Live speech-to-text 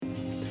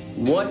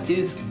What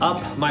is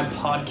up, my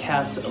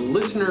podcast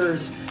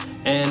listeners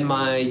and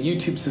my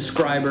YouTube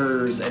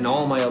subscribers and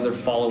all my other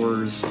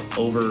followers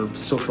over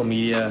social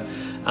media?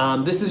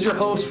 This is your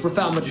host,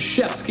 Rafal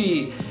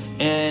Majashevsky,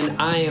 and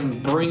I am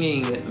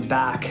bringing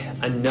back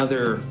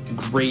another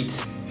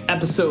great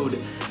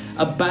episode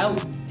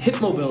about hip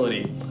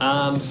mobility.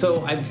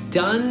 So I've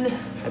done,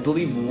 I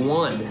believe,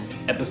 one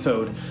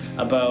episode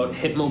about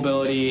hip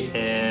mobility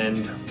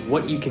and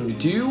what you can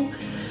do.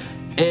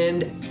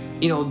 And,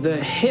 you know, the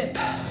hip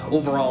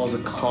overall is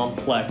a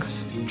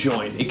complex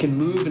joint. It can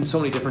move in so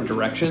many different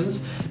directions.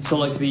 So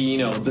like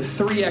the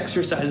three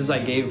exercises I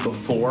gave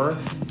before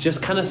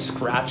just kind of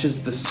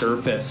scratches the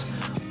surface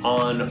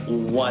on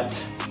what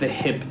the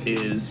hip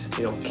is,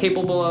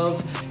 capable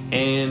of.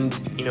 And,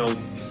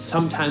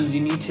 sometimes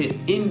you need to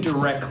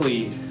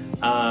indirectly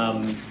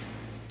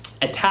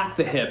attack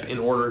the hip in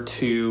order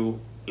to,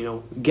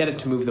 get it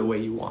to move the way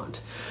you want.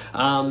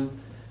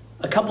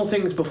 A couple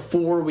things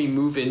before we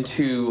move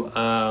into,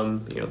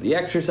 the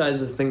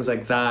exercises and things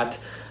like that.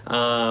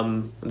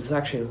 This is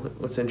actually,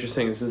 what's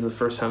interesting, this is the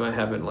first time I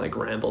haven't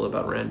rambled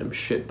about random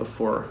shit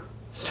before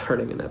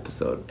starting an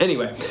episode.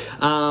 Anyway,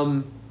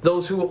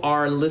 those who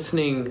are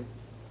listening,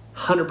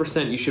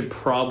 100% you should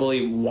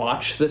probably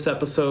watch this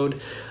episode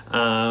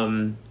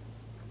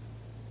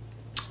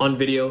on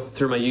video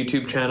through my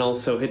YouTube channel,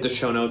 so hit the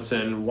show notes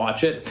and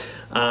watch it,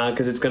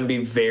 because it's going to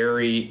be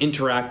very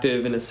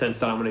interactive in a sense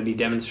that I'm going to be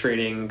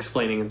demonstrating,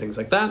 explaining, and things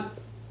like that.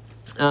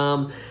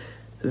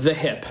 The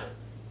hip.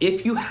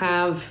 If you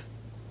have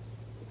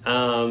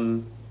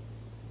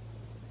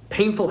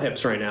painful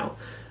hips right now,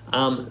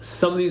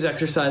 some of these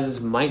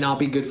exercises might not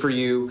be good for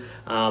you.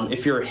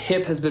 If your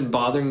hip has been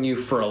bothering you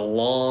for a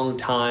long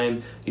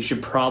time, you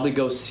should probably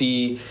go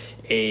see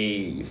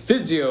a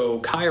physio,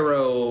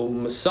 chiro,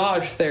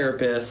 massage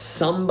therapist,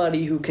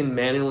 somebody who can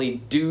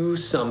manually do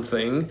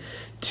something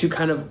to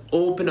kind of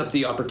open up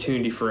the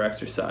opportunity for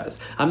exercise.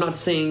 I'm not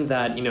saying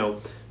that,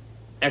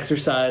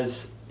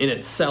 exercise in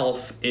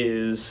itself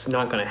is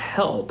not going to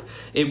help.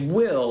 It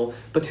will,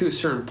 but to a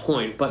certain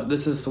point. But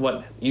this is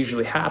what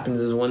usually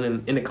happens is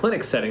when in a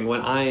clinic setting,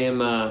 when I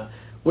am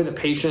with a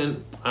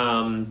patient,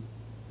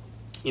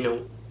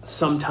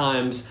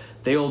 sometimes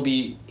they will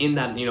be in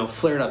that,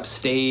 flared up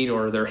state,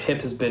 or their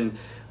hip has been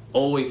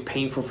always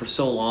painful for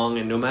so long,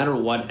 and no matter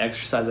what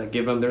exercise I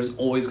give them, there's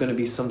always going to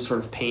be some sort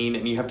of pain,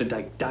 and you have to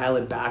dial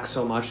it back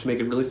so much to make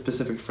it really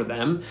specific for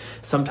them.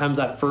 Sometimes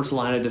that first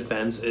line of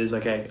defense is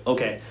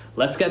okay,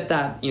 let's get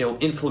that,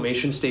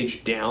 inflammation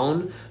stage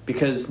down,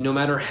 because no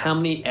matter how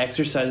many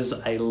exercises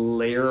I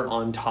layer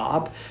on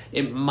top,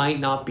 it might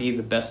not be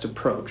the best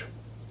approach.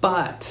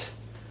 But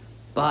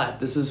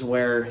this is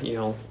where,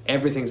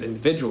 everything's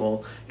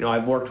individual.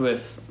 I've worked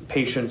with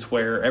patients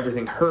where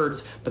everything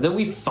hurts, but then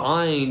we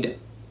find,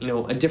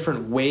 a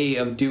different way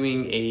of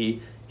doing a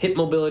hip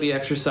mobility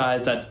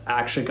exercise that's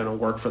actually going to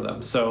work for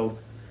them. So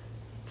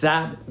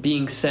that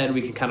being said,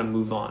 we can kind of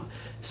move on.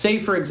 Say,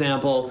 for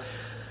example,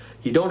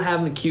 you don't have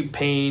an acute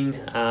pain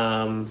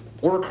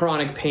or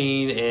chronic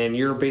pain, and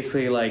you're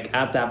basically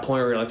at that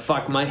point where you're like,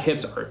 fuck, my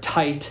hips are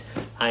tight.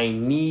 I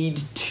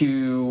need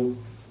to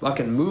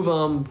fucking move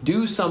them,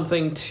 do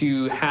something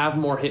to have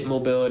more hip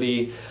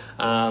mobility,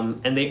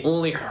 and they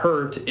only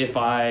hurt if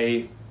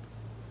I,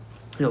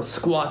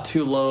 squat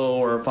too low,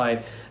 or if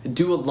I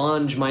do a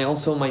lunge, my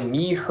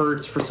knee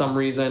hurts for some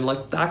reason,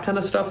 that kind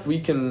of stuff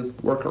we can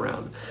work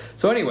around.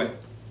 So anyway,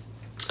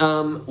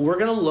 we're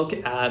gonna look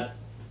at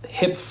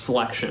hip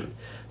flexion.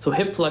 So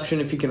hip flexion,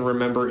 if you can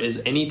remember,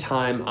 is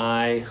anytime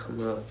I'm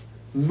gonna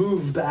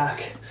move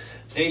back,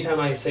 anytime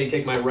I say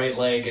take my right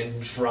leg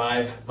and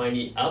drive my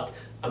knee up,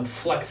 I'm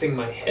flexing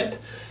my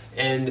hip,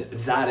 and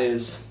that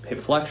is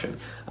hip flexion.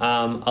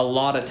 A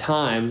lot of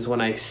times when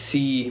I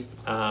see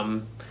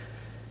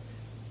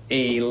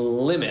a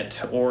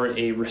limit or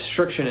a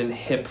restriction in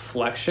hip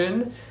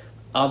flexion,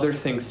 other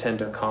things tend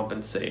to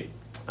compensate.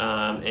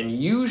 And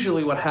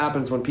usually what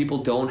happens when people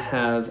don't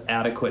have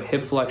adequate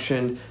hip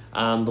flexion,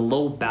 the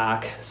low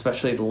back,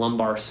 especially the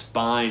lumbar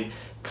spine,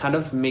 kind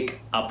of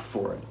make up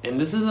for it. And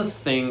this is the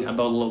thing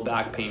about low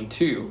back pain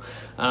too.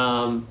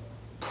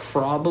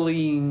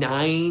 Probably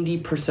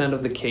 90%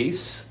 of the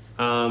case,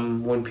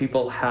 when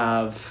people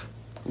have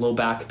low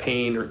back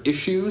pain or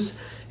issues,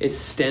 it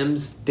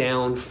stems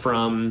down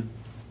from,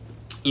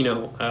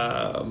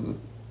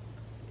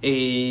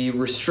 a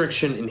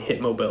restriction in hip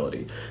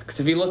mobility. Because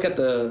if you look at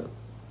the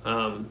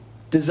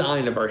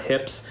design of our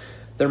hips,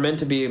 they're meant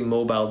to be a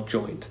mobile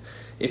joint.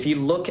 If you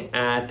look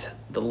at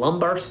the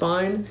lumbar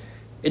spine,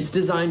 it's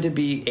designed to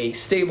be a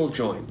stable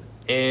joint.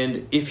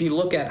 And if you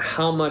look at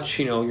how much,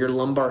 your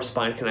lumbar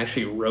spine can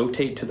actually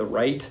rotate to the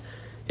right,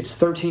 it's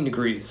 13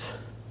 degrees.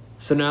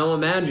 So now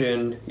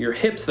imagine your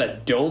hips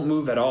that don't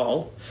move at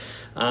all,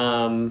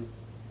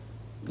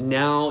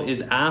 now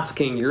is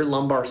asking your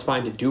lumbar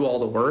spine to do all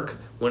the work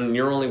when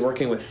you're only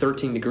working with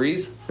 13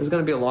 degrees. There's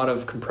going to be a lot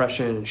of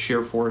compression and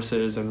shear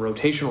forces and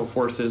rotational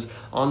forces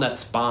on that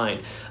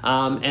spine.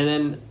 And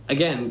then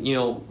again,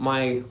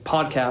 my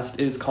podcast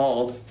is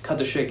called Cut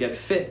the Shit, Get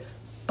Fit,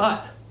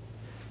 but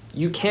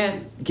you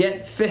can't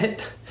get fit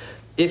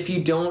if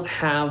you don't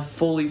have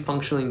fully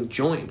functioning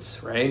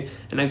joints, right?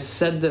 And I've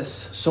said this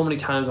so many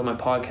times on my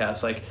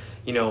podcast, like,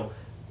 you know,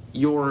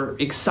 you're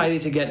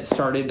excited to get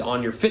started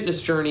on your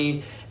fitness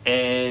journey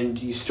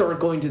and you start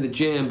going to the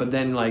gym, but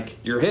then like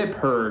your hip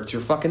hurts,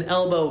 your fucking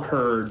elbow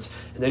hurts,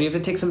 and then you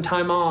have to take some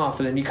time off,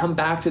 and then you come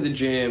back to the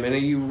gym and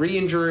then you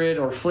re-injure it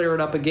or flare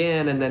it up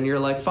again, and then you're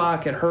like,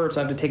 fuck, it hurts,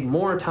 I have to take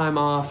more time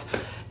off.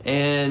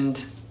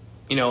 And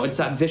you know, it's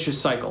that vicious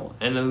cycle,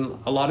 and then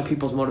a lot of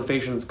people's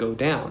motivations go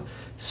down.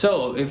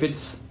 So if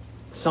it's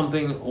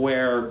something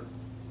where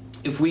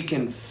if we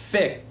can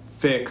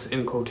fix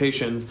in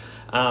quotations,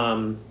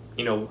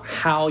 you know,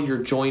 how your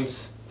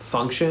joints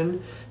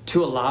function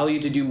to allow you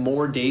to do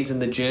more days in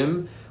the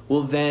gym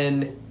will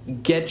then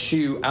get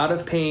you out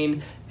of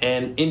pain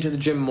and into the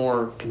gym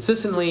more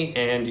consistently,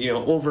 and, you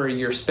know, over a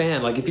year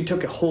span. Like if you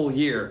took a whole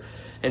year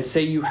and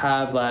say you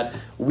have that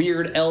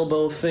weird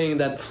elbow thing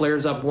that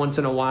flares up once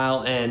in a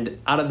while, and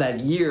out of that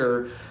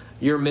year,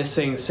 you're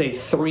missing, say,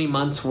 3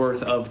 months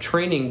worth of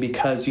training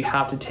because you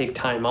have to take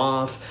time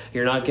off,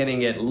 you're not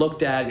getting it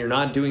looked at, you're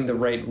not doing the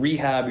right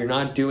rehab, you're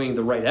not doing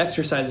the right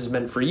exercises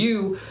meant for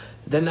you,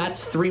 then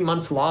that's 3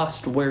 months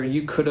lost where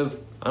you could have,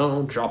 I don't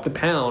know, dropped a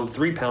pound,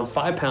 3 pounds,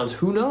 5 pounds,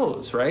 who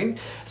knows, right?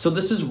 So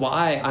this is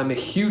why I'm a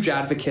huge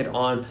advocate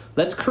on,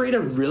 let's create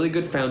a really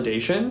good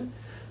foundation,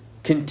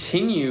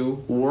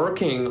 continue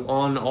working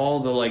on all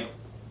the like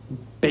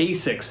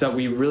basics that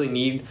we really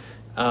need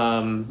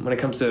when it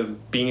comes to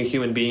being a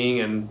human being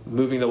and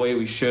moving the way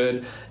we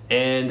should,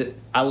 and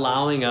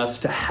allowing us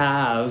to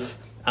have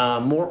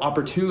more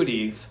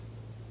opportunities,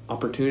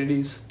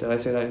 did I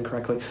say that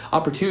incorrectly?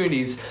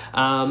 Opportunities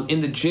in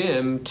the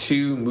gym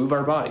to move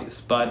our bodies.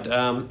 But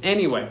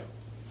anyway,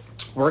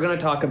 we're going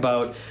to talk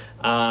about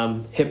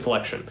hip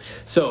flexion.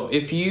 So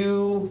if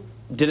you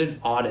did an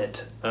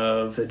audit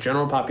of the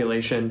general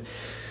population,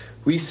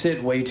 we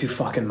sit way too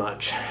fucking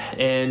much,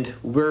 and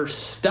we're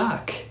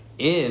stuck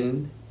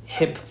in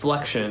hip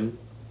flexion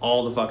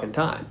all the fucking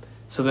time.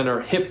 So then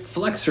our hip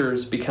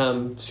flexors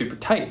become super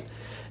tight,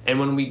 and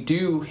when we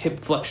do hip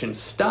flexion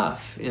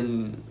stuff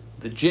in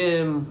the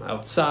gym,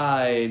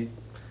 outside,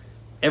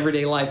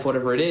 everyday life,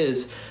 whatever it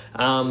is,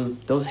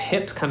 those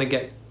hips kind of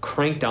get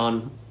cranked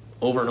on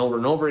over and over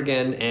and over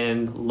again,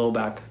 and low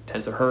back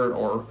tends to hurt,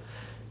 or,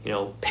 you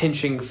know,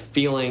 pinching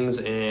feelings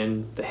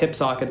in the hip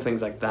socket,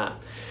 things like that.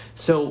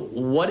 So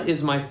what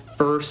is my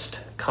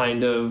first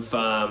kind of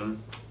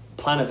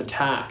plan of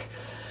attack?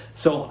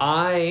 So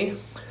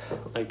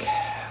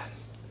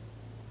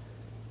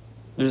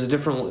there's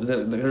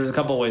a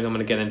couple of ways I'm going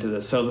to get into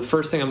this. So the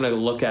first thing I'm going to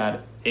look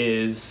at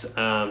is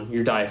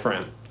your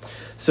diaphragm.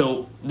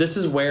 So this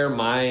is where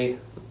my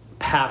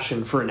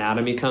passion for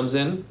anatomy comes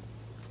in,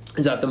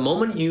 is that the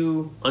moment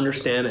you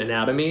understand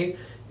anatomy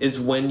is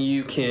when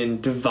you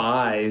can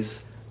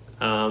devise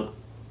a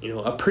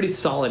pretty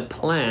solid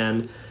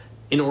plan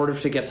in order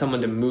to get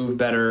someone to move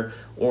better,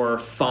 or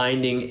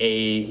finding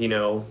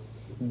a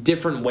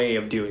different way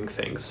of doing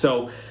things.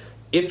 So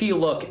if you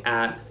look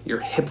at your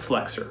hip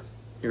flexor,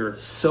 your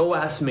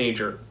psoas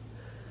major,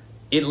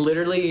 it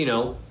literally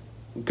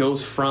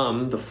goes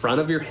from the front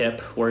of your hip,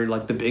 where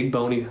like the big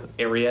bony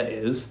area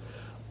is,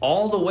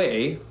 all the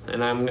way,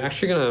 and I'm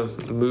actually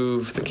gonna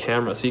move the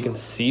camera so you can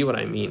see what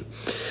I mean.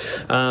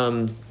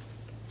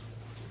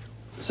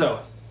 So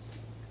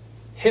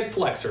hip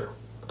flexor,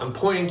 I'm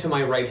pointing to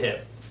my right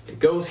hip. It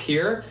goes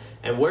here,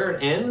 and where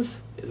it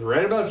ends is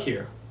right about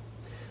here.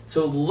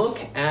 So look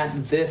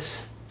at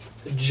this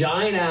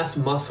giant ass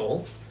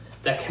muscle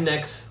that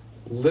connects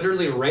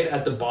literally right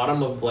at the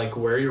bottom of like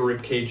where your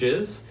rib cage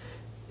is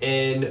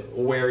and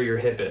where your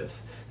hip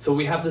is. So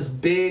we have this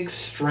big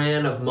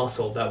strand of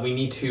muscle that we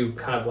need to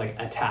kind of like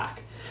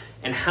attack.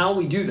 And how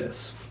we do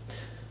this,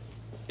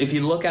 if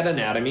you look at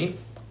anatomy,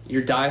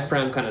 your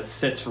diaphragm kind of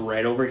sits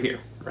right over here,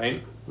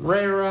 right?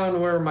 Right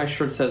around where my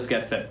shirt says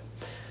Get Fit.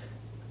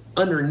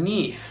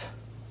 Underneath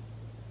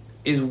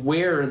is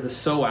where the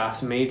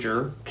psoas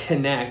major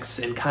connects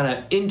and kind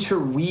of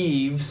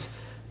interweaves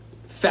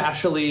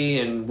fascially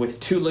and with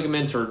two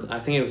ligaments, or I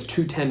think it was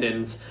two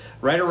tendons,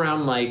 right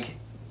around like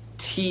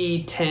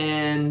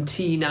T10,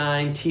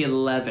 T9,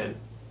 T11.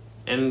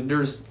 And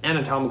there's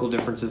anatomical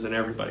differences in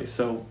everybody,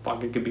 so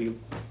fuck, it could be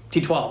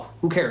T12,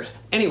 who cares?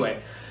 Anyway,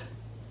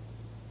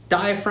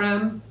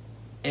 diaphragm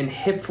and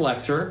hip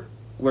flexor,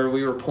 where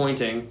we were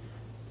pointing,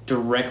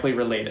 directly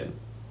related.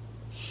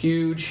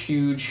 Huge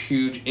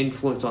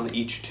influence on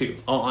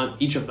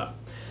each of them.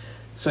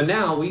 So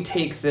now we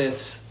take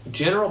this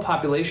general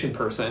population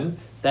person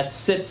that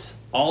sits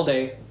all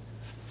day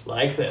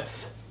like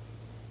this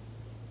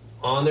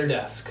on their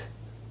desk,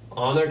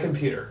 on their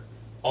computer,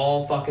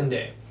 all fucking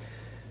day.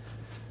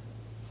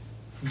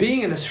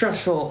 Being in a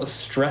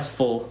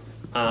stressful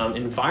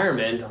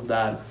environment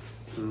that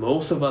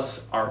most of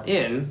us are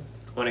in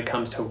when it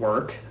comes to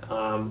work,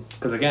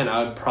 because again,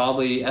 I would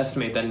probably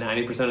estimate that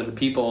 90% of the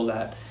people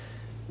that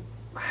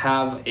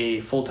have a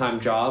full-time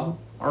job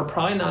are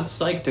probably not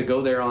psyched to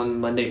go there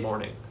on Monday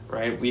morning,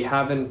 right? We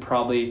haven't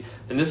probably,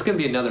 and this is going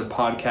to be another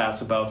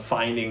podcast about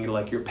finding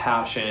like your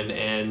passion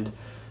and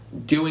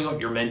doing what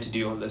you're meant to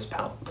do on this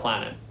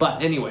planet.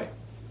 But anyway,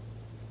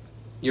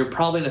 you're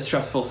probably in a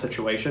stressful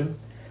situation,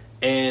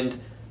 and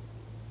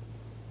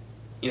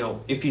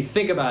if you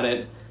think about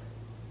it,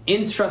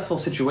 in stressful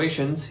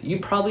situations, you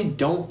probably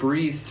don't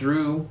breathe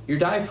through your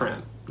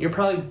diaphragm. You're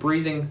probably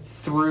breathing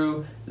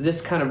through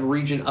this kind of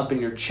region up in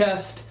your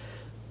chest.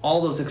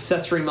 All those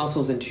accessory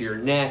muscles into your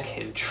neck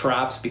and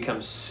traps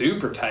become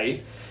super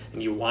tight,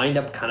 and you wind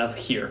up kind of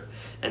here.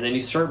 And then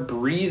you start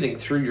breathing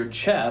through your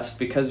chest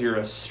because you're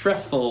a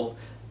stressful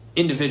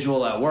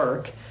individual at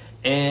work,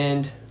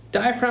 and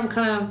diaphragm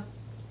kind of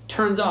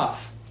turns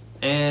off.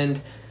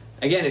 And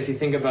again, if you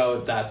think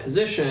about that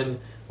position,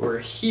 we're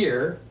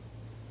here,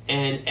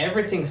 and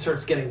everything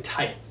starts getting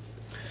tight.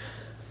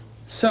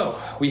 So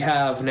we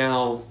have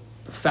now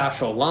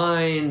fascial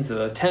lines,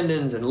 the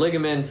tendons and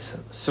ligaments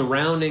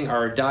surrounding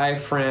our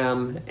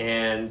diaphragm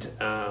and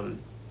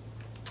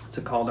what's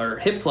it called, our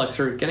hip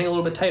flexor, getting a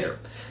little bit tighter.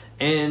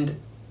 And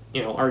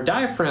our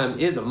diaphragm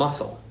is a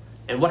muscle,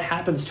 and what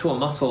happens to a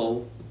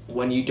muscle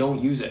when you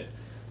don't use it?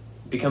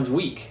 It becomes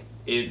weak.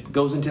 It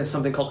goes into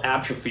something called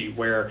atrophy,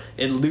 where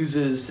it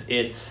loses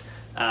its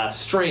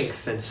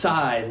strength and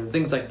size and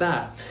things like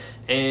that.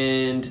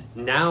 And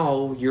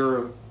now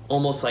you're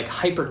almost like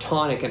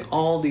hypertonic, and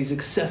all these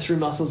accessory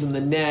muscles in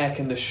the neck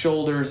and the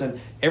shoulders, and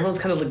everyone's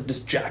kind of like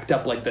just jacked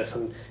up like this,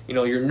 and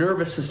your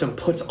nervous system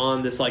puts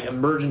on this like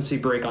emergency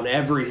brake on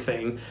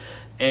everything,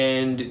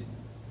 and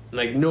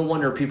like no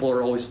wonder people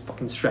are always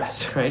fucking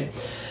stressed, right?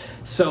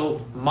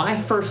 So my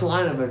first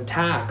line of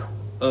attack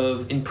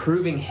of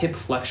improving hip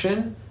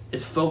flexion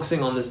is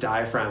focusing on this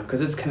diaphragm, because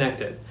it's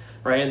connected,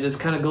 right? And this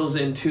kind of goes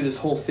into this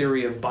whole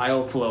theory of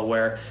bioflow,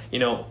 where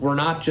we're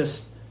not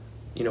just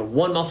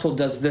one muscle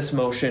does this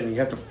motion, you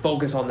have to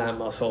focus on that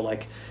muscle.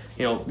 Like,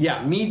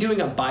 me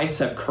doing a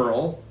bicep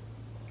curl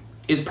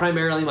is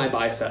primarily my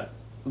bicep.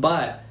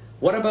 But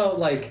what about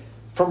like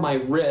from my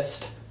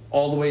wrist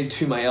all the way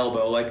to my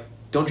elbow? Like,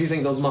 don't you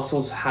think those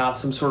muscles have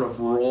some sort of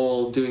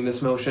role doing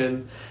this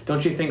motion?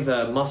 Don't you think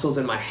the muscles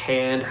in my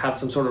hand have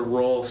some sort of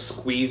role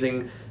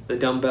squeezing the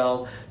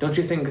dumbbell? Don't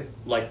you think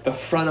like the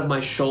front of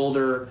my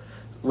shoulder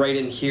right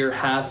in here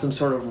has some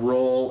sort of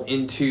role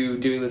into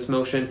doing this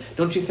motion?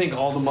 Don't you think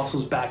all the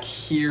muscles back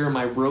here,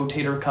 my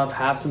rotator cuff,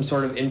 have some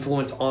sort of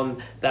influence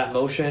on that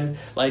motion?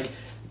 Like,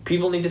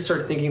 people need to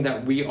start thinking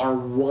that we are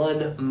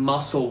one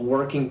muscle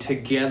working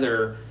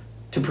together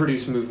to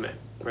produce movement,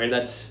 right?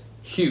 That's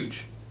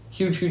huge,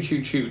 huge, huge,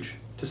 huge, huge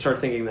to start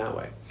thinking that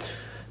way.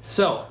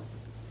 So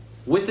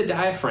with the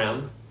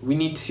diaphragm, we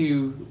need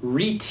to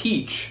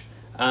reteach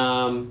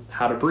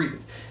how to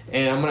breathe.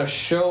 And I'm going to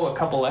show a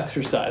couple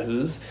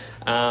exercises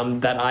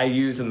that I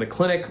use in the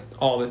clinic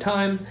all the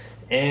time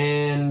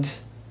and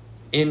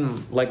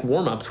in like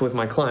warm-ups with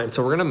my clients.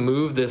 So we're going to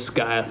move this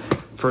guy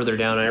further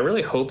down. And I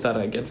really hope that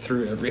I get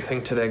through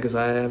everything today, because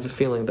I have a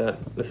feeling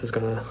that this is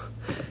going to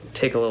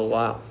take a little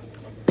while.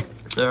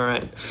 All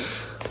right.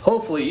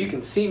 Hopefully you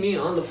can see me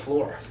on the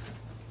floor.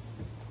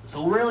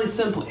 So really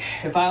simply,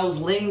 if I was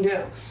laying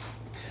down,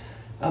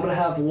 I'm going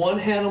to have one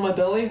hand on my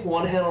belly,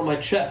 one hand on my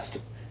chest.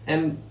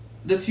 And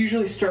this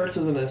usually starts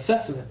as an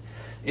assessment.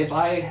 If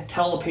I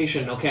tell a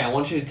patient, okay, I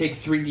want you to take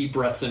 3 deep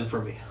breaths in for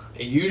me,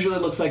 it usually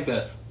looks like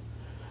this.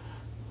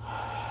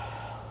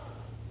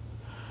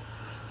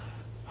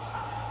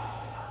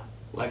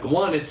 Like,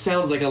 one, it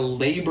sounds like a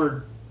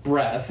labored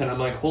breath, and I'm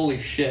like, holy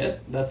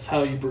shit, that's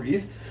how you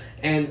breathe.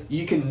 And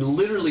you can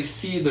literally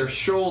see their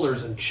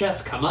shoulders and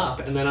chest come up,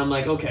 and then I'm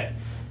like, okay,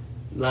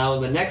 now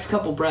the next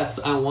couple breaths,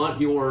 I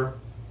want your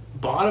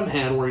bottom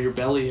hand where your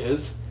belly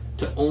is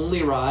to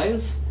only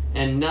rise,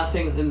 and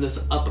nothing in this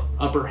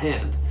upper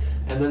hand.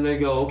 And then they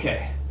go,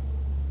 okay.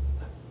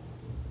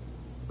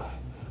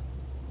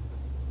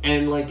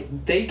 And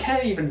like, they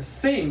can't even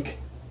think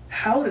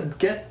how to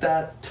get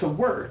that to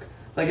work.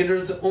 Like,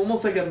 there's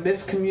almost like a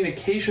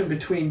miscommunication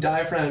between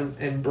diaphragm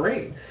and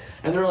brain.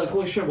 And they're like,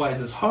 holy shit, why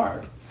is this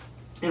hard?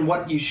 And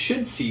what you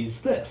should see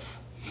is this.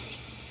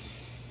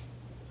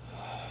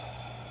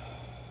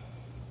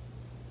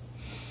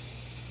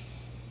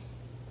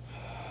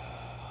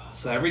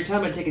 So every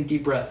time I take a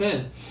deep breath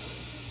in,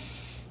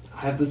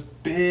 I have this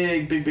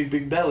big, big, big,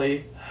 big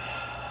belly.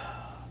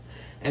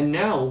 And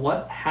now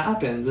what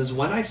happens is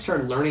when I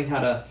start learning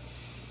how to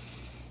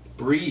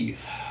breathe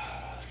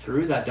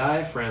through that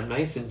diaphragm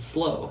nice and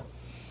slow,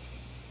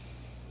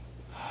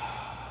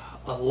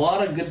 a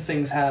lot of good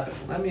things happen.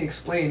 Let me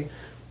explain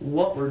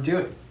what we're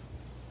doing.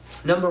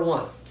 Number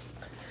one,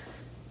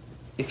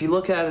 if you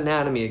look at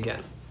anatomy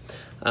again,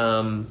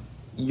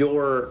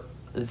 your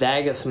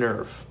vagus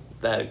nerve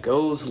that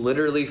goes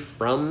literally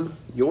from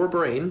your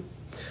brain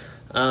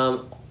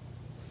down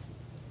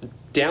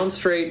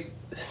straight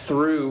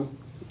through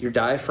your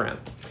diaphragm.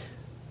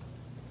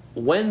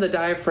 When the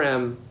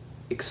diaphragm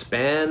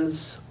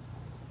expands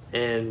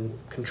and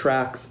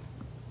contracts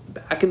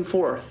back and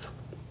forth,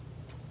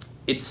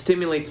 it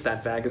stimulates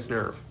that vagus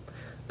nerve.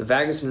 The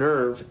vagus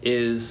nerve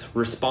is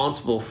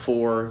responsible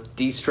for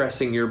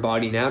de-stressing your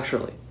body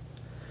naturally.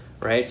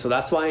 right? So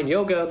that's why in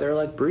yoga, they're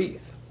like,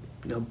 breathe.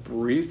 Now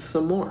breathe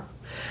some more.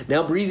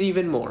 Now breathe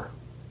even more,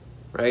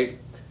 right?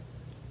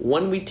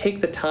 When we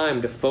take the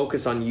time to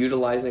focus on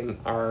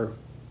utilizing our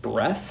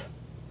breath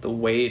the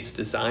way it's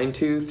designed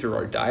to through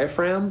our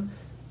diaphragm,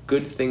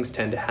 good things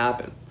tend to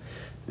happen.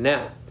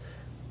 Now,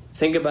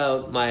 think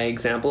about my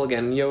example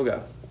again in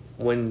yoga.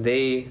 When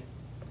the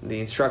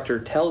instructor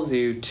tells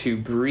you to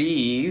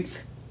breathe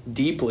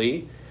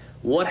deeply,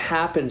 what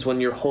happens when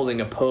you're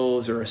holding a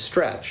pose or a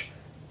stretch?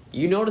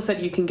 You notice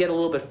that you can get a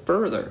little bit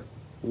further.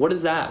 What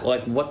is that?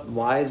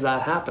 Why is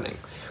that happening?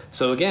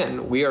 So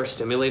again, we are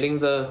stimulating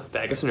the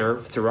vagus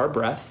nerve through our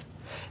breath,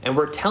 and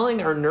we're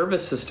telling our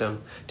nervous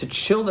system to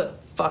chill the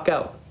fuck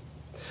out.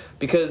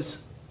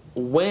 Because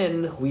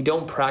when we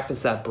don't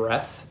practice that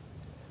breath,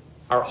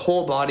 our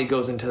whole body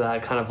goes into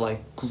that kind of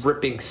like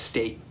gripping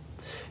state,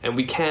 and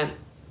we can't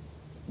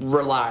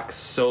relax.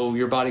 So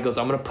your body goes,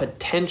 I'm going to put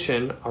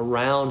tension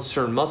around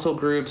certain muscle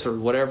groups or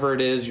whatever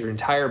it is, your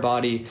entire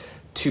body,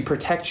 to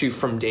protect you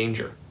from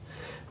danger,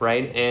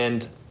 right?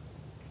 And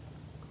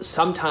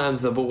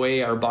sometimes the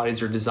way our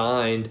bodies are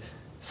designed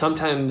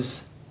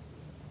sometimes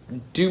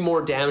do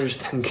more damage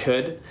than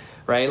good,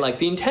 right? Like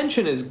the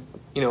intention is,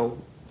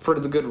 for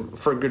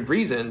good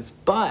reasons,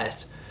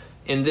 but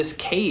in this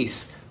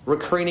case, we're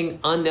creating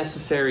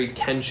unnecessary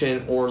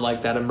tension or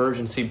like that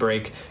emergency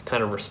brake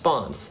kind of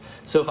response.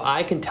 So if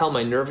I can tell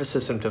my nervous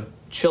system to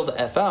chill the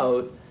F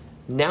out,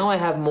 now I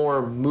have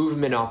more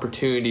movement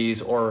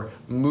opportunities or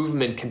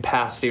movement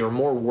capacity or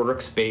more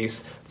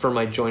workspace for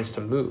my joints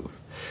to move.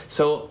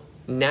 So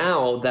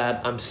now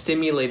that I'm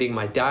stimulating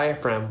my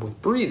diaphragm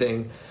with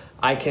breathing,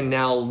 I can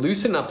now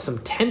loosen up some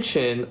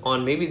tension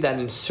on maybe that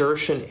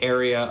insertion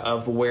area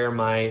of where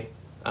my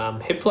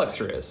hip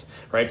flexor is,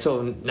 right?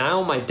 So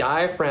now my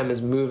diaphragm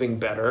is moving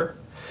better.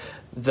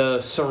 The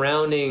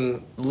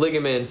surrounding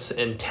ligaments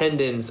and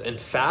tendons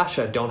and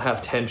fascia don't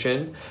have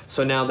tension.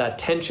 So now that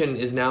tension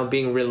is now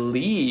being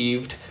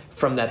relieved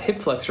from that hip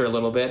flexor a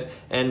little bit,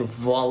 and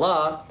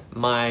voila,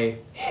 my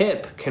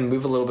hip can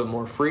move a little bit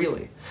more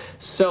freely.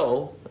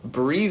 So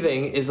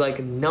breathing is like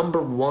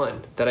number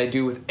one that I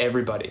do with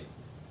everybody.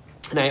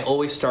 And I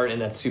always start in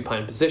that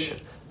supine position.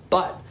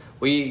 But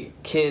we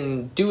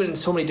can do it in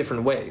so many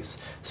different ways.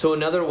 So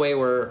another way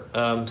where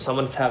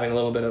someone's having a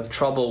little bit of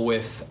trouble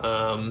with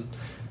lying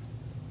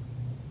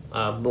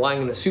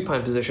in a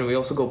supine position, we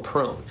also go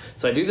prone.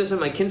 So I do this in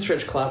my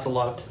Kinstretch class a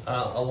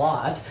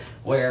lot,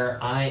 where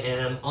I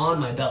am on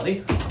my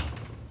belly,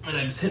 and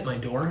I just hit my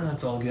door,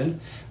 that's all good.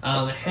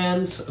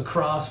 Hands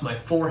across, my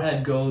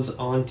forehead goes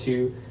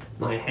onto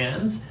my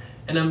hands,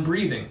 and I'm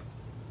breathing.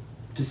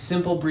 Just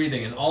simple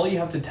breathing. And all you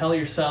have to tell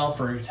yourself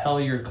or tell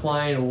your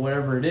client or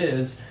whatever it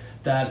is,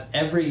 that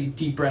every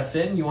deep breath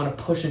in, you want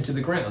to push into the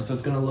ground. So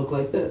it's going to look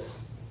like this.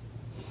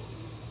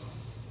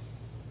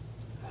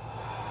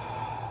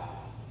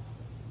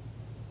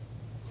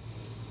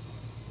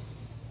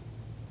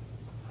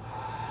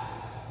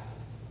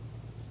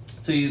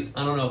 So I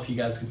don't know if you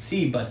guys could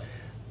see, but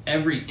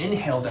every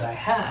inhale that I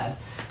had,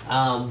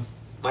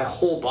 my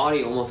whole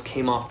body almost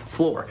came off the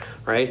floor,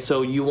 right?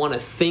 So you want to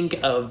think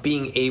of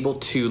being able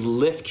to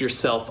lift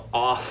yourself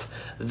off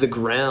the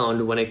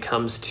ground when it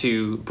comes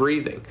to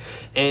breathing.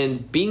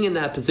 And being in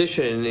that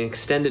position, in an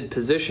extended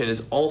position,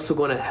 is also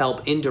going to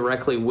help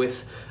indirectly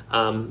with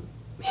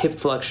hip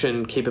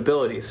flexion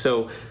capabilities.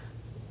 So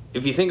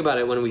if you think about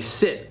it, when we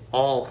sit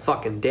all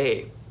fucking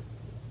day,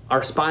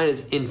 our spine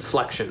is in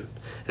flexion.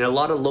 And a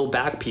lot of low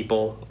back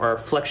people are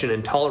flexion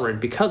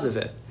intolerant because of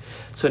it.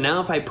 So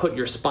now if I put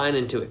your spine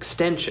into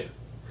extension,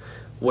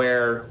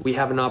 where we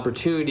have an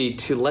opportunity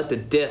to let the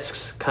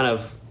discs kind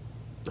of,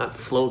 not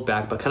float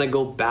back, but kind of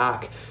go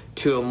back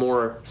to a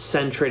more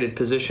centrated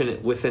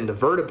position within the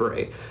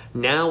vertebrae,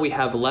 now we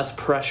have less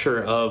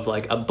pressure of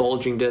like a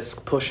bulging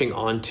disc pushing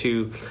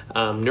onto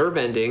nerve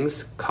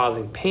endings,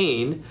 causing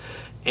pain.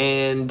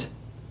 And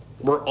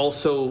we're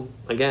also,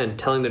 again,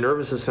 telling the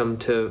nervous system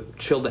to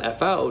chill the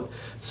F out.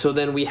 So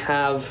then we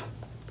have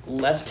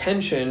less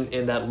tension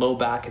in that low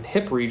back and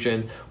hip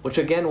region, which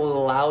again will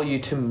allow you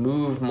to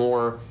move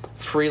more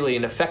freely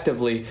and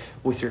effectively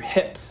with your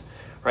hips,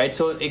 right?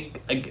 So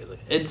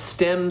it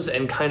stems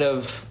and kind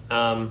of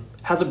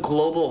has a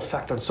global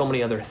effect on so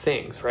many other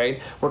things,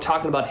 right? We're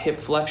talking about hip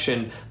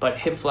flexion, but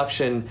hip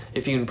flexion,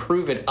 if you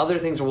improve it, other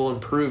things will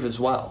improve as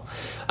well.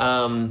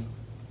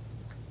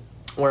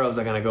 Where was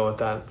I going to go with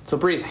that? So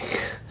breathing.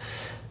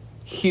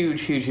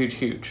 Huge, huge, huge,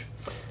 huge.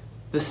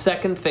 The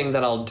second thing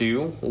that I'll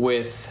do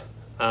with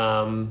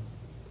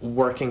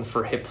working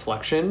for hip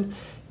flexion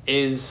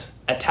is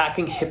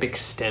attacking hip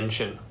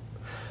extension.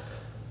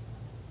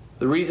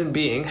 The reason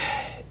being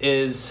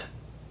is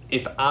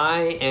if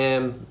I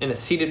am in a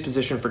seated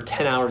position for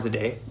 10 hours a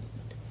day,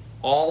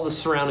 all the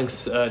surrounding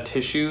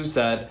tissues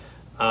that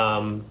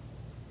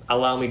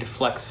allow me to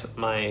flex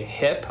my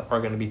hip are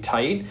going to be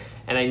tight,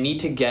 and I need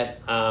to get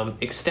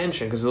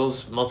extension because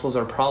those muscles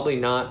are probably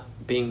not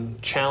being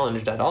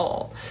challenged at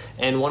all.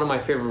 And one of my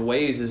favorite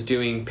ways is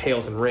doing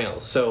pails and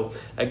rails. So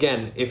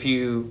again, if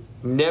you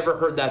never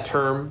heard that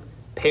term,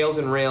 Pails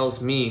and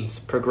rails means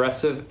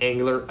progressive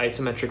angular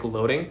isometric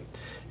loading,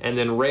 and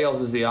then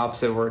rails is the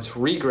opposite, where it's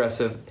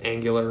regressive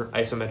angular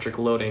isometric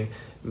loading,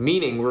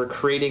 meaning we're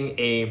creating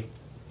a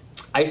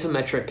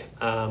isometric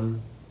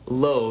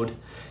load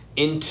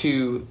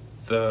into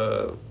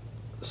the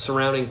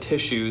surrounding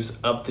tissues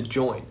of the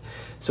joint.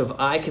 So if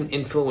I can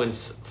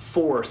influence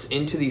force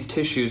into these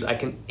tissues, I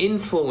can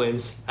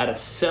influence at a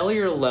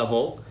cellular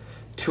level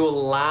to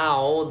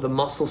allow the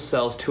muscle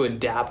cells to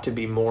adapt to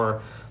be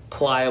more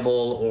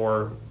pliable,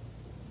 or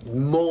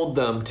mold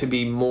them to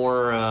be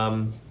more,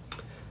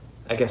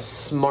 I guess,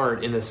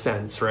 smart in a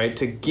sense, right?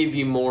 To give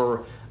you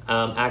more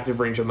active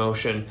range of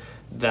motion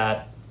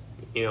that,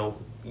 you know,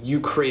 you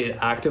created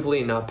actively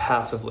and not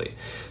passively.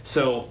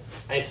 So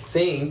I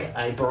think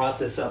I brought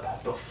this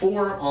up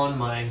before on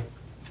my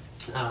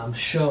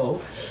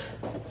show,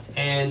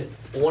 and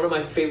one of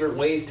my favorite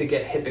ways to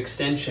get hip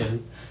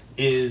extension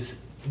is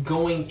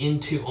going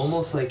into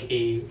almost like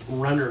a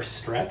runner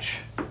stretch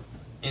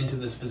into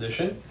this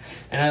position,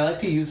 and I like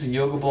to use a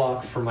yoga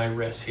block for my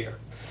wrists here.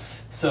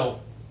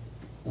 So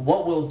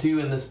what we'll do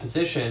in this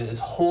position is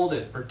hold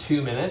it for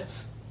 2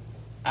 minutes.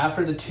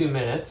 After the 2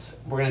 minutes,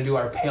 we're going to do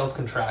our Pails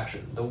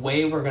contraction. The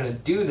way we're going to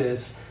do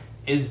this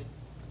is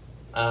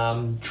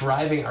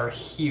driving our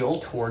heel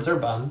towards our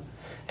bum,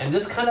 and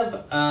this kind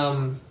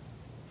of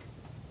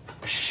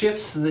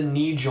shifts the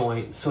knee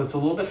joint so it's a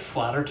little bit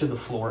flatter to the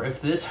floor.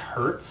 If this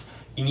hurts,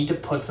 you need to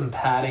put some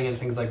padding and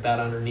things like that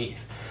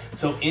underneath.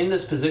 So in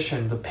this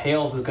position, the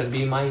Pails is going to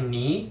be my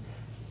knee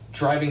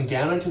driving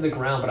down into the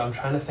ground, but I'm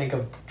trying to think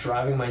of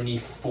driving my knee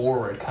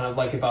forward, kind of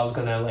like if I was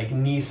going to like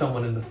knee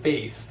someone in the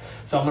face.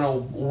 So I'm going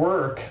to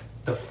work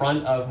the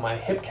front of my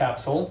hip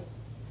capsule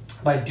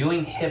by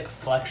doing hip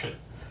flexion,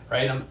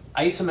 right? I'm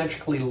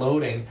isometrically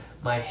loading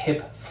my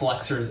hip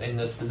flexors in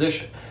this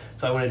position.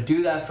 So I want to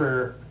do that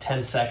for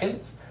 10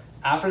 seconds.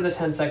 After the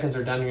 10 seconds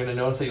are done, you're going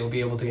to notice that you'll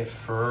be able to get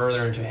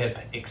further into hip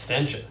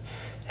extension.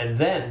 And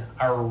then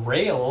our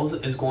rails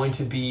is going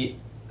to be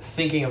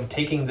thinking of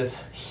taking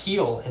this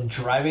heel and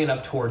driving it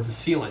up towards the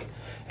ceiling.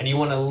 And you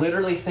want to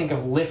literally think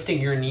of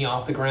lifting your knee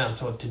off the ground.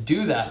 So to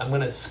do that, I'm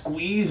going to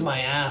squeeze my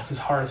ass as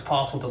hard as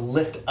possible to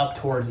lift up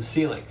towards the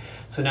ceiling.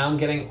 So now I'm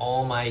getting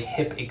all my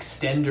hip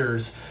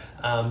extenders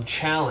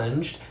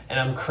challenged, and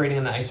I'm creating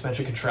an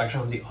isometric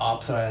contraction on the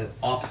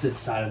opposite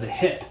side of the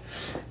hip.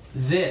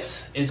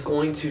 This is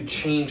going to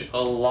change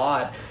a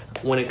lot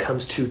when it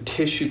comes to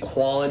tissue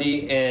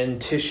quality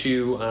and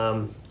tissue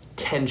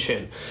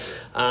tension.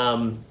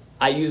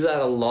 I use that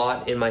a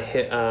lot in my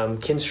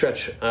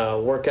Kinstretch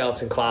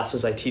workouts and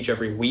classes I teach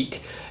every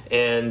week,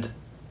 and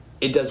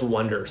it does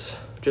wonders,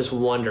 just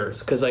wonders.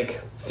 Because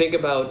like, think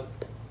about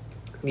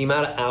the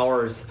amount of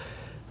hours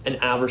an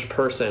average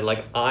person,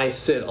 like I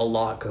sit a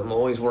lot because I'm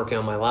always working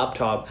on my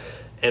laptop,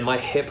 and my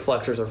hip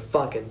flexors are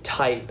fucking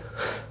tight,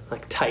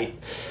 like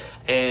tight.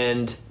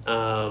 And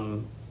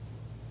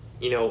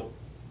you know,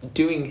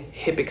 doing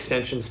hip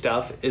extension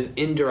stuff is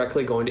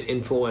indirectly going to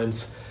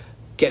influence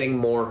getting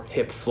more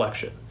hip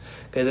flexion.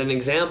 Because an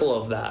example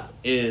of that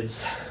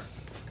is,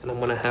 and I'm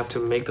going to have to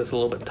make this a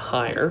little bit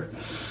higher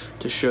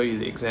to show you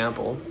the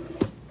example.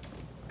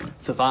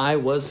 So if I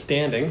was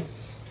standing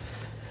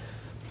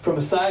from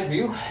a side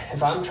view,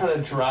 if I'm trying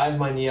to drive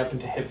my knee up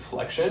into hip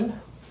flexion,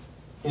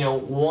 you know,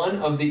 one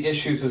of the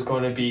issues is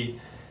going to be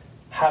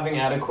having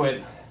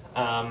adequate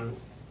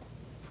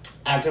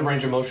active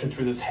range of motion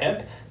through this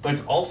hip, but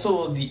it's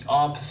also the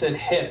opposite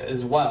hip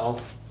as well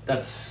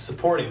that's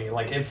supporting me.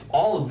 Like if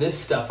all of this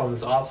stuff on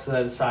this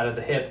opposite side of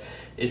the hip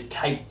is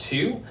tight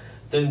too,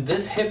 then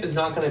this hip is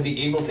not going to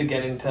be able to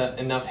get into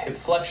enough hip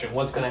flexion.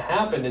 What's going to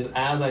happen is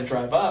as I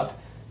drive up,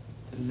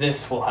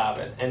 this will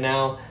happen. And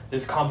now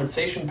this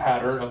compensation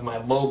pattern of my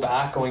low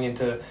back going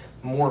into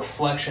more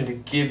flexion to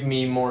give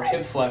me more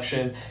hip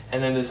flexion,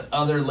 and then this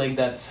other leg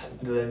that's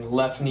the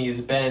left knee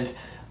is bent,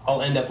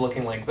 I'll end up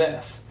looking like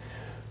this,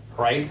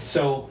 right?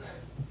 So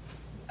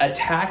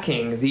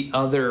attacking the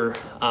other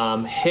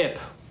hip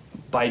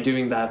by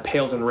doing that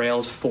Pails and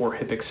rails for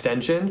hip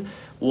extension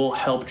will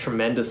help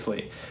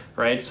tremendously,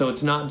 right? So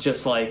it's not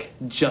just like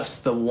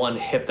just the one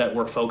hip that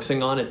we're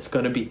focusing on, it's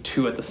going to be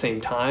two at the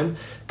same time,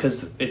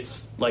 because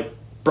it's like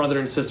brother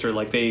and sister,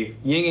 like they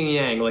yin and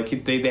yang,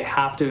 like they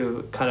have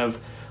to kind of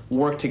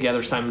work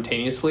together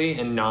simultaneously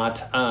and not,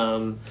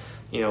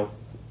 you know,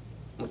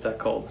 what's that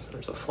called?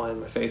 There's a fly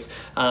in my face.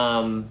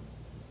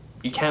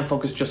 You can't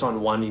focus just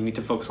on one, you need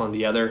to focus on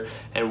the other.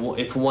 And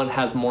if one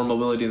has more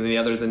mobility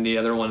than the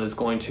other one is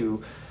going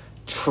to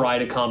try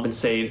to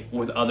compensate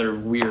with other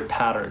weird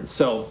patterns.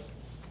 So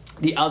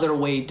the other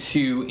way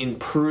to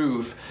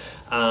improve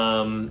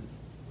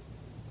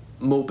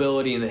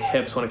mobility in the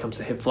hips when it comes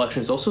to hip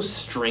flexion is also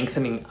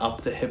strengthening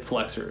up the hip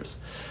flexors,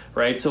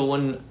 right? So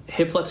when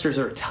hip flexors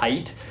are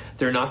tight,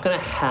 they're not going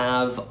to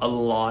have a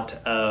lot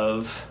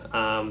of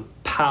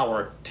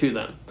power to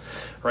them,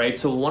 right?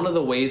 So one of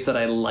the ways that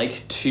I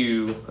like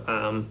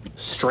to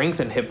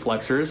strengthen hip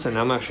flexors, and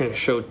I'm actually going to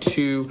show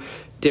two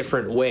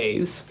different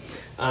ways.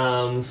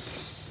 Where's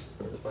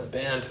my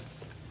band?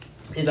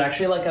 is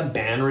actually like a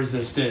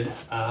band-resisted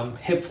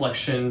hip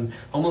flexion,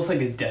 almost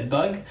like a dead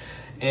bug.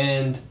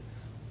 And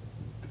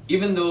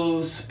even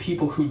those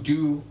people who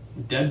do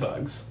dead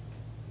bugs,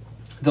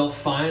 they'll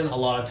find a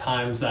lot of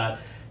times that,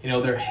 you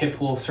know, their hip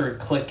will start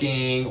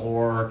clicking,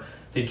 or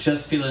they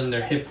just feel it in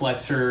their hip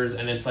flexors,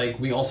 and it's like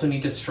we also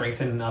need to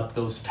strengthen up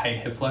those tight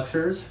hip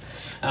flexors.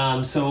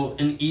 So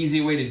an easy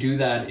way to do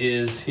that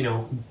is, you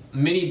know,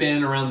 mini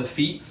band around the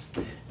feet,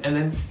 and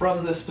then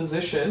from this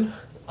position,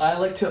 I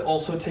like to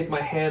also take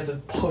my hands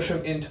and push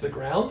them into the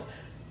ground,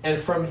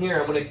 and from here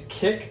I'm going to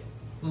kick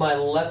my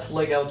left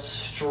leg out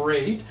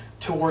straight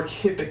to work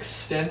hip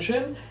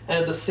extension, and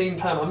at the same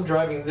time I'm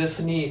driving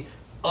this knee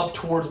up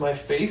towards my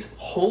face,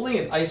 holding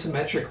it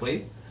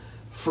isometrically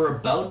for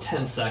about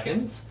 10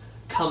 seconds,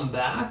 come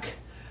back,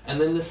 and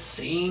then the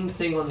same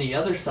thing on the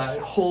other side,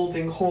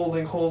 holding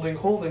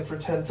for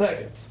 10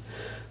 seconds.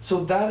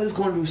 So that is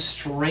going to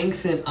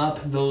strengthen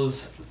up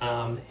those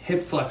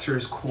hip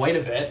flexors quite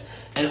a bit,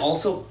 and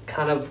also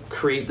kind of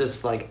create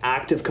this like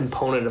active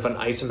component of an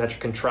isometric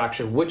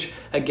contraction, which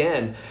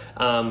again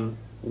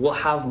will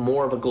have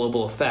more of a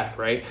global effect,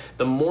 right?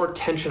 The more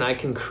tension I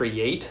can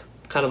create,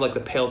 kind of like the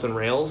pails and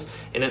rails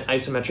in an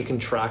isometric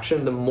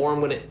contraction, the more I'm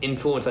going to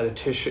influence at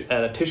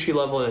a tissue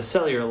level and a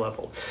cellular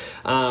level.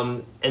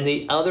 And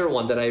the other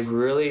one that I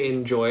really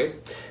enjoy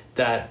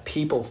that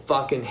people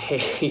fucking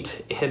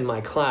hate in my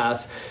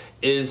class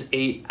is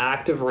a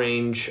active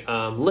range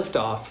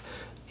liftoff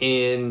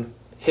in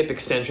hip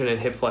extension and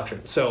hip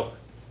flexion. So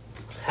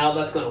how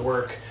that's going to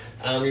work,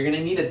 you're going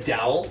to need a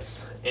dowel,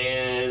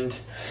 and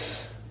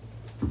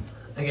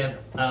again,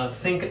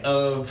 think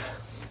of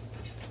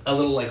a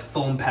little like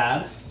foam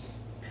pad,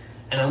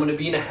 and I'm going to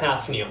be in a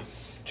half kneel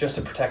just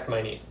to protect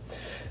my knee.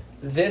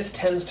 This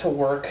tends to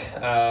work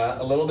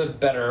a little bit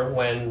better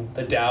when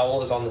the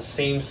dowel is on the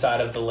same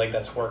side of the leg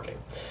that's working.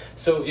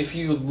 So if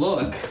you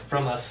look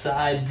from a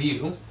side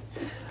view,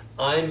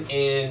 I'm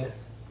in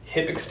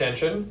hip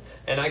extension,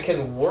 and I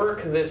can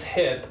work this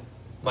hip,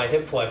 my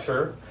hip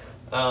flexor,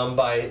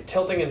 by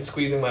tilting and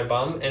squeezing my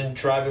bum and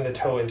driving the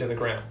toe into the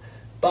ground.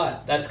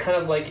 But that's kind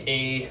of like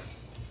a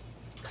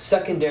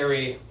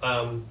secondary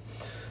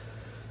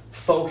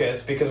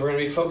focus, because we're going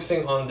to be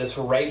focusing on this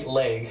right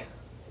leg,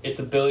 its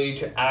ability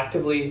to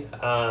actively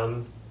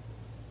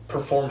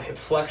perform hip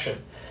flexion.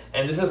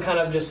 And this is kind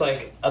of just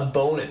like a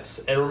bonus.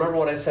 And remember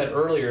what I said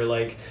earlier,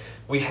 like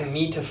we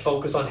need to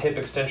focus on hip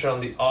extension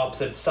on the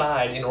opposite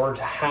side in order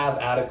to have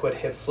adequate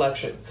hip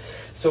flexion.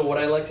 So what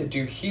I like to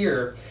do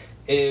here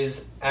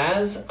is,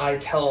 as I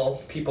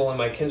tell people in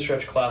my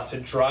Kinstretch class to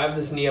drive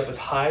this knee up as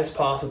high as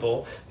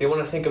possible, they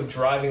want to think of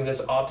driving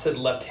this opposite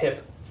left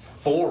hip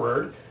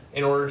forward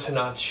in order to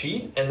not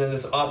cheat, and then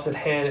this opposite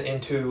hand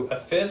into a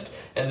fist,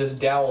 and this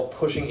dowel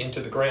pushing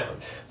into the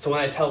ground. So when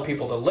I tell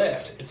people to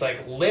lift, it's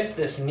like lift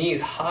this knee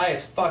as high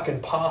as fucking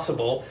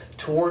possible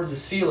towards the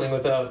ceiling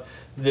without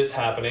this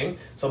happening.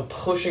 So I'm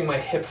pushing my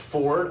hip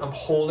forward, I'm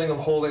holding,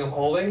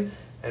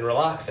 and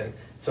relaxing.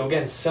 So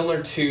again,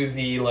 similar to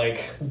the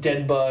like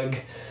dead bug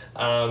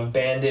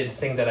banded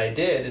thing that I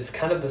did, it's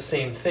kind of the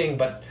same thing,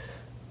 but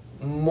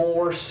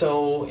more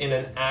so in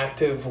an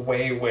active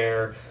way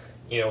where,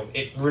 you know,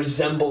 it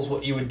resembles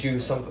what you would do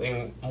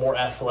something more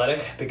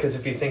athletic. Because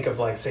if you think of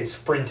like, say,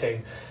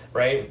 sprinting,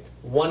 right?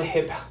 One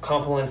hip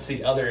complements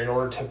the other in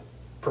order to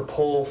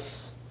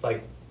produce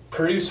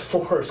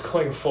force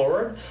going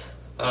forward.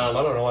 I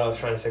don't know what I was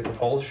trying to say,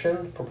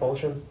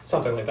 propulsion,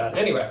 something like that.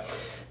 Anyway,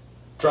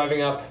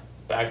 driving up,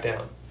 back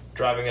down,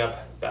 driving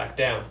up, back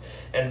down.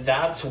 And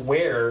that's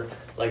where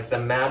like the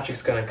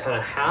magic's gonna kind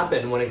of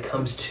happen when it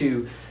comes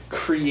to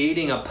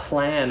creating a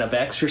plan of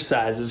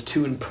exercises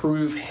to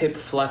improve hip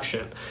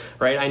flexion,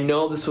 right? I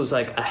know this was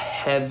like a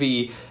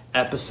heavy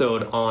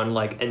episode on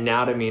like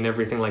anatomy and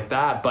everything like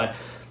that, but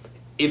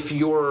if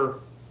you're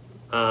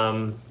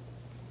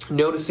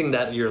noticing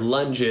that your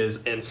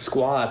lunges and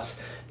squats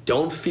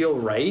don't feel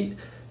right,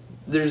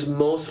 there's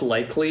most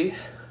likely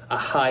a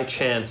high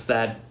chance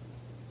that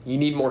you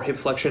need more hip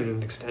flexion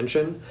and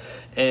extension.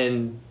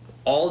 And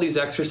all these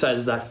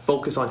exercises that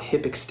focus on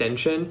hip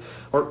extension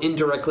are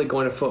indirectly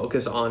going to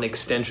focus on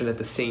extension at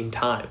the same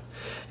time.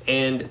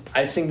 And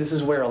I think this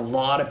is where a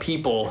lot of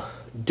people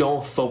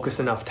don't focus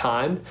enough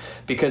time,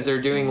 because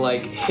they're doing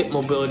like hip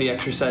mobility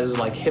exercises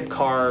like hip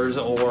cars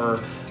or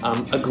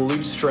a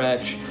glute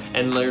stretch,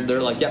 and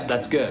they're like, yep,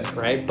 that's good,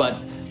 right?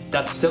 But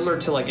that's similar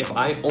to like if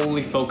I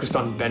only focused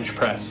on bench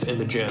press in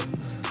the gym.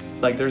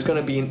 Like there's going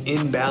to be an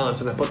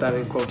imbalance, and I put that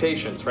in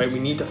quotations, right? We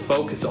need to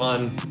focus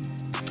on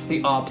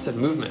the opposite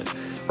movement,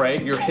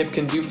 right? Your hip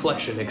can do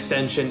flexion,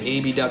 extension,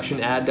 abduction,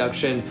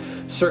 adduction,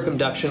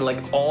 circumduction,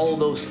 like all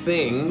those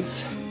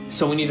things.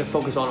 So we need to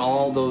focus on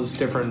all those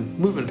different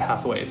movement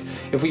pathways.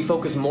 If we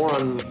focus more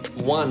on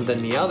one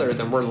than the other,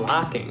 then we're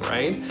lacking,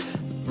 right?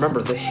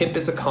 Remember, the hip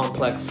is a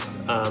complex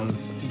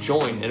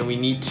joint, and we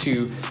need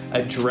to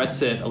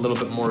address it a little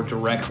bit more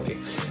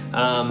directly.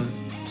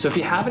 So if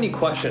you have any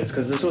questions,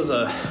 because this was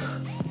a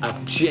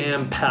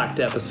jam-packed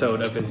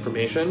episode of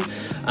information,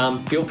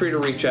 feel free to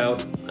reach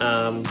out.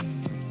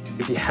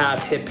 If you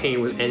have hip pain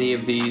with any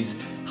of these,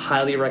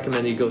 highly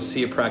recommend you go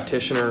see a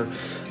practitioner.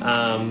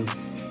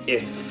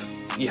 If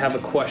you have a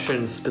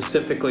question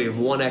specifically of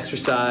one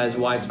exercise,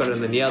 why it's better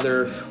than the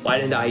other, why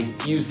didn't I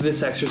use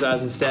this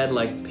exercise instead,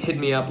 like hit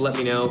me up, let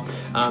me know.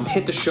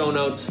 Hit the show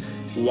notes,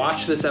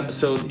 watch this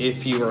episode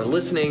if you are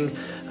listening,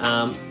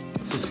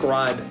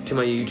 subscribe to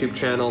my YouTube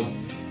channel.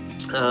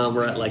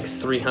 We're at like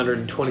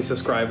 320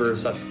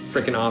 subscribers. That's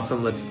freaking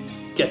awesome. Let's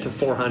get to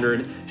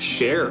 400.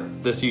 Share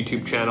this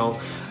YouTube channel.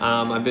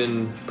 I've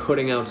been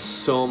putting out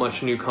so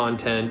much new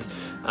content.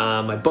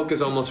 My book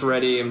is almost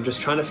ready. I'm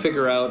just trying to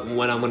figure out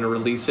when I'm going to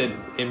release it.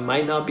 It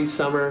might not be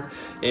summer.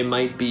 It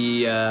might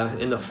be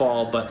in the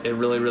fall, but it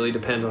really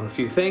depends on a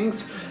few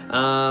things.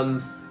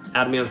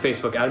 Add me on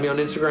Facebook. Add me on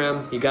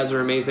Instagram. You guys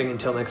are amazing.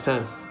 Until next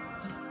time.